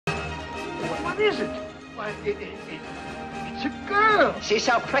is it? Why, it's a girl. She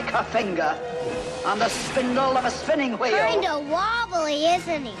shall prick her finger on the spindle of a spinning wheel. Kinda wobbly,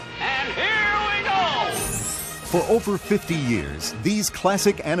 isn't he? And here we go! For over 50 years, these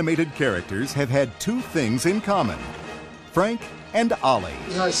classic animated characters have had two things in common: Frank and Ollie.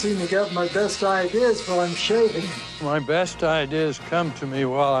 I seem to get my best ideas while I'm shaving. My best ideas come to me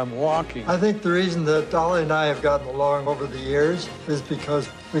while I'm walking. I think the reason that Ollie and I have gotten along over the years is because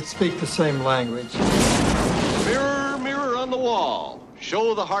we speak the same language. Mirror, mirror on the wall.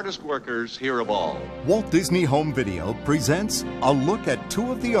 Show the hardest workers here of all. Walt Disney Home Video presents a look at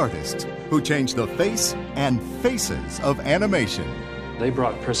two of the artists who changed the face and faces of animation. They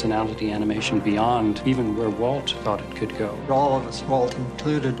brought personality animation beyond even where Walt thought it could go. All of us, Walt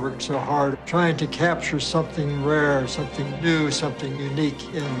included, worked so hard trying to capture something rare, something new, something unique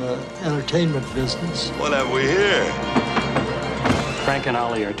in the entertainment business. What have we here? Frank and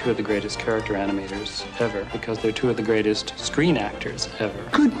Ollie are two of the greatest character animators ever because they're two of the greatest screen actors ever.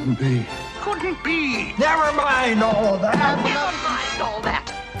 Couldn't be. Couldn't be. Never mind all that. Never mind all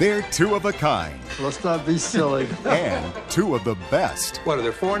that. They're two of a kind Let's not be silly. and two of the best. What, are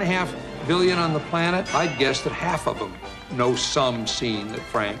there 4.5 billion on the planet? I'd guess that half of them know some scene that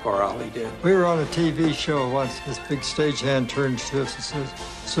Frank or Ollie did. We were on a TV show once. This big stagehand turns to us and says,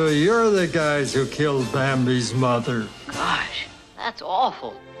 "So you're the guys who killed Bambi's mother." Gosh, that's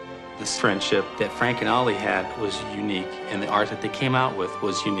awful. This friendship that Frank and Ollie had was unique, and the art that they came out with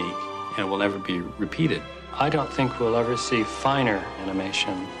was unique and will never be repeated. I don't think we'll ever see finer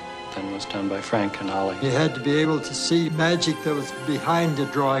animation than was done by Frank and Ollie. You had to be able to see magic that was behind the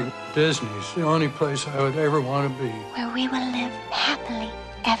drawing. Disney's the only place I would ever want to be. Where we will live happily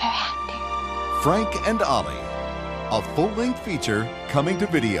ever after. Frank and Ollie, a full-length feature coming to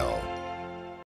video.